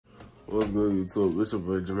What's good, YouTube? It's your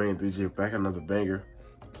boy Jermaine 3G back another banger.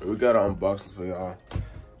 We got unboxings for y'all,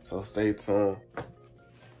 so stay tuned.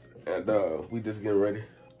 And we just getting ready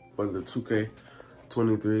for the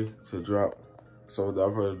 2K23 to drop. So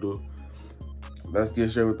without further ado, let's get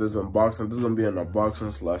straight with this unboxing. This is gonna be an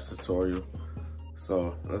unboxing / tutorial.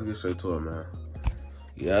 So let's get straight to it, man.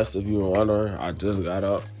 Yes, if you were wondering, I just got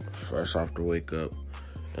up, fresh off the wake up,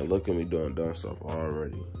 and look at me doing dumb stuff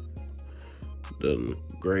already. Done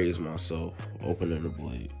grazed myself opening the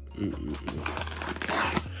blade.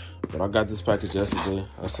 But I got this package yesterday.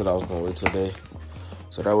 I said I was gonna wait today,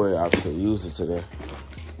 so that way I could use it today.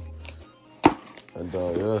 And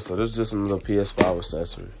yeah, so this is just another PS5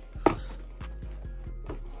 accessory.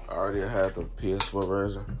 I already had the PS4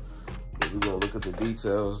 version, but we're gonna look at the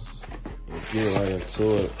details and get right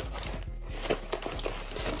into it.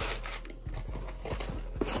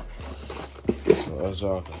 So as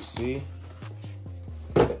y'all can see,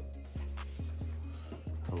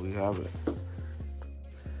 we have it.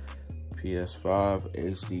 PS5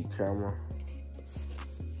 HD camera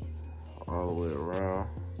all the way around.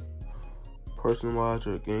 Personalize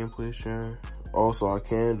your gameplay sharing. Also, I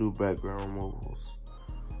can do background removals.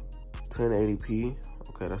 1080p.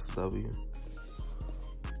 Okay, that's a W.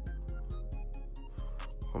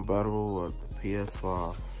 Compatible with the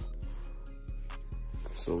PS5.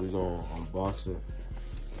 So we're gonna unbox it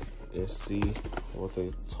and see what they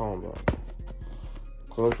talking about.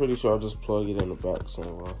 Cause I'm pretty sure I just plug it in the back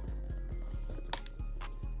somewhere.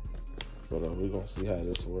 But we're gonna see how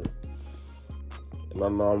this works. And I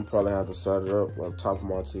know I'm probably have to set it up on top of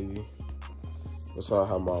my TV. That's how I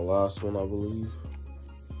had my last one, I believe.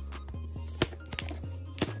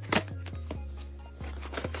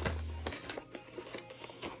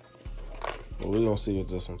 But we're gonna see what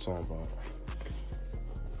this one's talking about.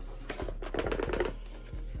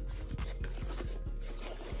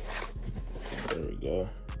 There we go.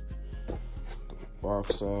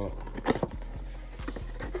 Box out.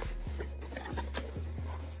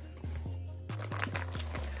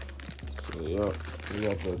 So yep, we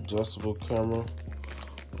got the adjustable camera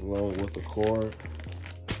along with the cord.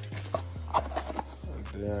 And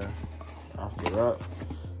then after that,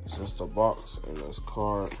 it's just a box and this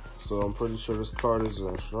card. So I'm pretty sure this card is the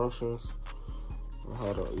instructions on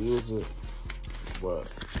how to use it. But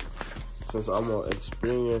since I'm an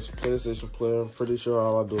experienced PlayStation player, I'm pretty sure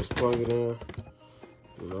all I do is plug it in,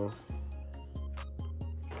 you know.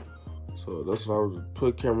 So that's what I would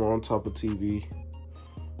put camera on top of TV,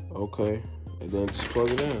 okay, and then just plug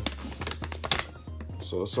it in.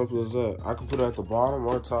 So as simple as that. I can put it at the bottom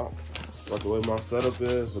or top, but the way my setup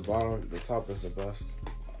is, the top is the best.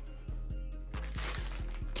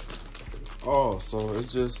 Oh, so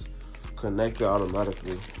it's just connected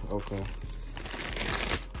automatically, okay.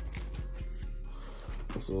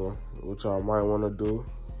 So what y'all might want to do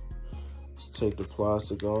is take the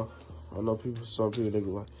plastic off. I know some people they be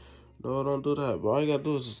like, no, don't do that. But all you gotta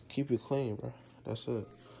do is just keep it clean, bro. That's it.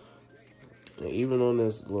 And even on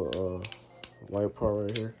this little white part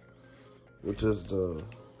right here, which is the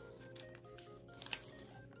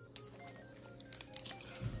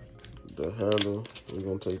handle, we're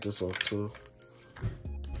gonna take this off too.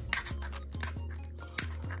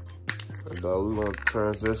 And we're gonna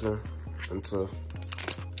transition into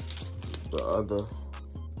the other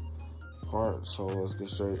part, so let's get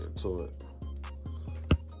straight into it.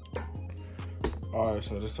 Alright,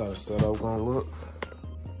 so this is how the setup gonna look.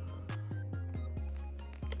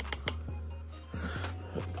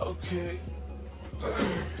 Okay,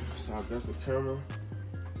 so I got the camera.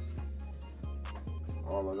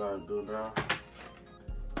 All I gotta do now,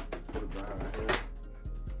 put it behind here.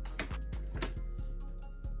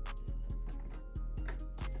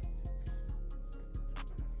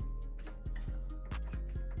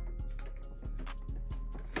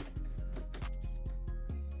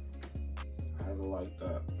 Like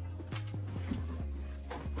that.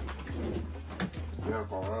 Yeah,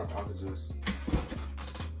 if I want, I could just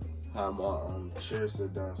have my chair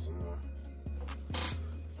sit down somewhere.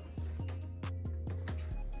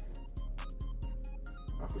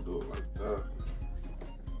 I could do it like that.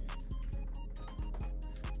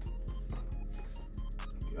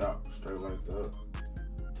 Yeah, straight like that.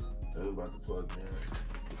 Then we're about to plug in.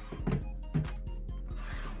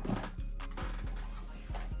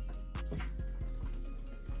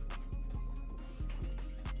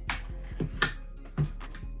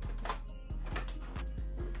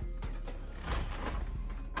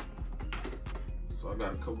 So I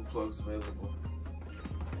got a couple plugs available.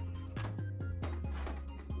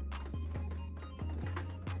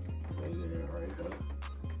 Plug it in right here.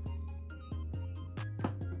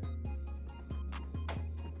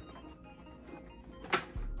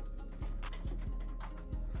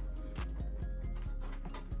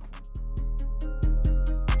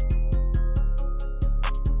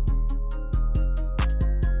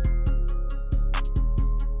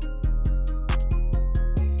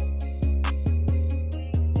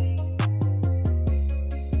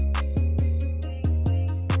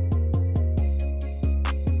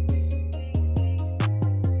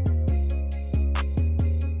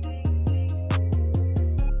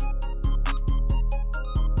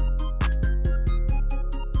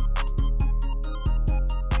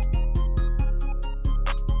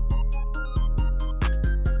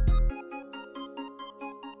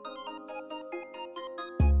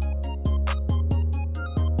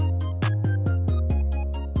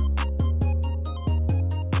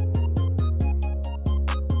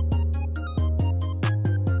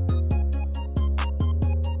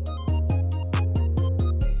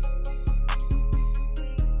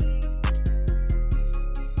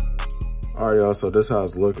 All right, y'all, so this how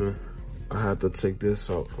it's looking. I had to take this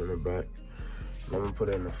out from the back. I'm gonna put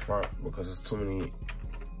it in the front because there's too many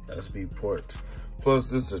USB ports. Plus,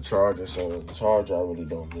 this is a charger, so the charger I really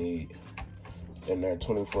don't need in there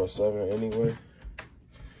 24/7 anyway.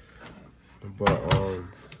 But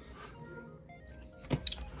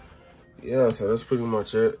yeah, so that's pretty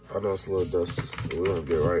much it. I know it's a little dusty, but we're gonna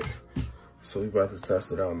get right. So we about to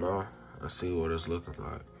test it out now and see what it's looking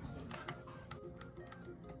like.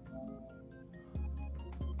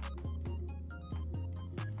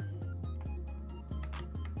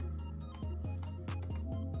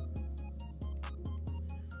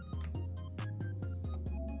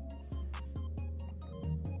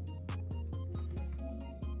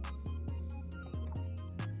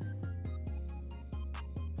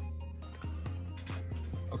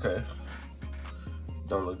 Okay,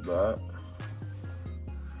 don't look bad.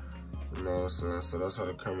 You know what I'm saying? So that's how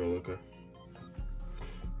the camera looking.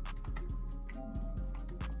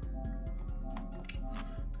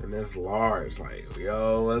 And it's large, like,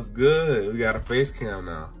 yo, what's good? We got a face cam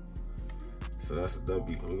now. So that's a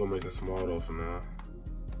W. We're gonna make it small though for now.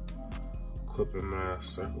 Clipping mask,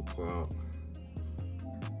 circle cloud,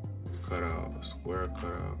 cutout, square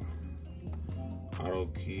cutout, auto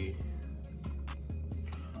key.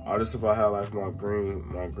 All this if I had like my green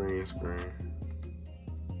screen.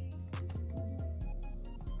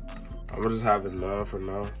 I'm gonna just have it none for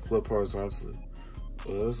now. Flip horizontally.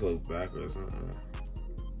 Well, let's look backwards.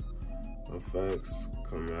 Effects,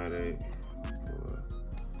 chromatic.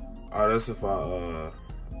 Oh, that's if I no,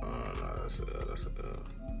 that's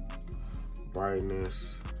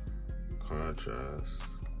brightness, contrast.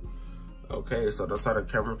 Okay, so that's how the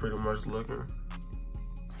camera pretty much looking.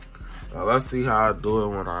 Now let's see how I do it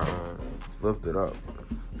when I lift it up.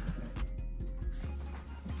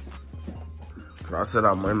 Cause I said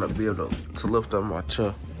I might not be able to lift up my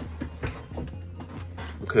chair.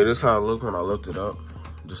 Okay, this is how I look when I lift it up.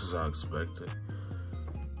 This is how I expect it.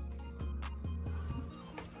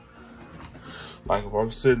 Like if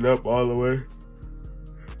I'm sitting up all the way,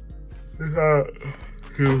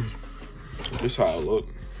 this is how I look.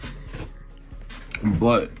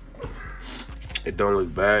 But it don't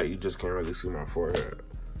look bad, you just can't really see my forehead.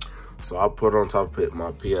 So I'll put it on top of my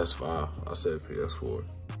PS5. I said PS4.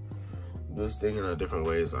 Just thinking of different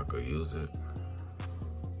ways I could use it.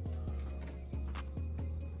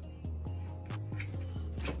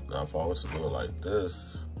 Now if I was to do it like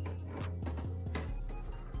this,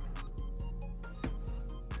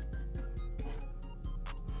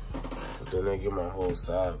 but then they get my whole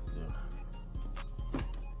side view.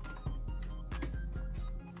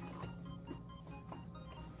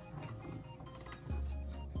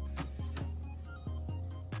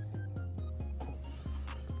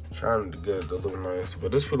 Trying to get it to look nice,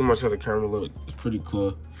 but this pretty much how the camera look. It's pretty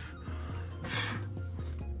cool.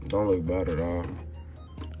 Don't look bad at all.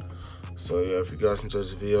 So yeah, if you guys enjoyed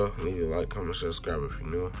this video, leave a like, comment, share, subscribe if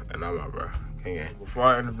you're new, and I'm out, bro. Okay. Before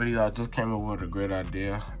I end the video, I just came up with a great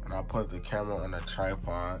idea, and I put the camera on a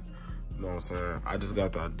tripod. You know what I'm saying? I just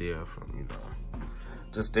got the idea from, you know,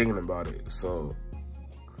 just thinking about it. So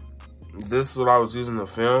this is what I was using to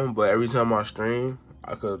film, but every time I stream,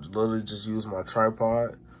 I could literally just use my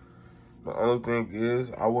tripod. The only thing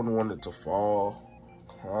is, I wouldn't want it to fall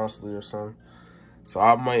constantly or something. So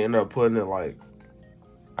I might end up putting it like,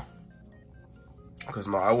 because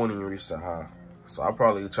no, I wouldn't even reach that high. So I'll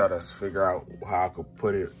probably try to figure out how I could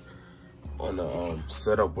put it on the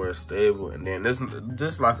setup where it's stable. And then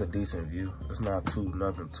this like a decent view. It's not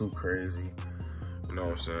nothing too crazy. You know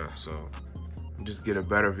what I'm saying? So just get a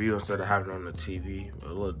better view instead of having it on the TV, a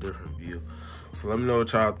little different view. So let me know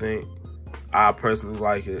what y'all think. I personally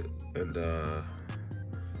like it, and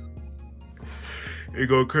it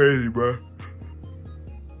go crazy, bro.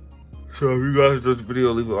 So if you guys enjoyed this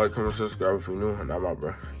video, leave a like, comment, subscribe if you're new, and I'm out,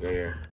 bro. Yeah.